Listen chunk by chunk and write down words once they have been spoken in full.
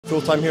Full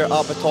time here at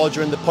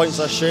Batodger, and the points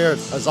are shared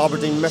as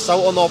Aberdeen miss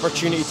out on the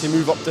opportunity to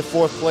move up to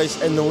 4th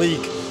place in the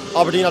league.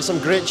 Aberdeen had some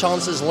great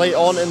chances late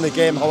on in the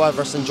game,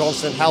 however St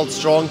Johnstone held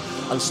strong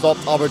and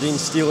stopped Aberdeen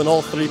stealing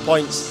all 3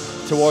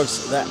 points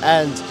towards the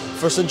end.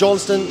 For St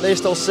Johnstone, they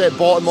still sit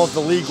bottom of the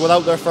league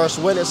without their first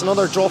win. It's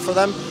another draw for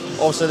them.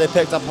 Obviously they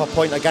picked up a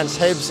point against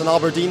Hibs and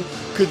Aberdeen.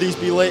 Could these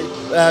be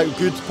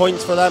good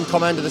points for them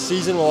come end of the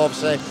season? We'll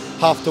obviously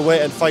have to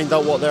wait and find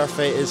out what their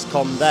fate is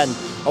come then.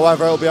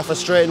 However, it'll be a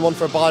frustrating one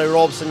for Barry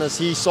Robson as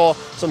he saw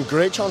some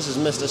great chances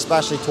missed,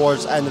 especially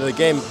towards the end of the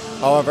game.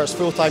 However, it's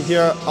full time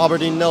here,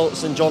 Aberdeen 0,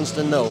 St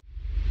Johnstone 0.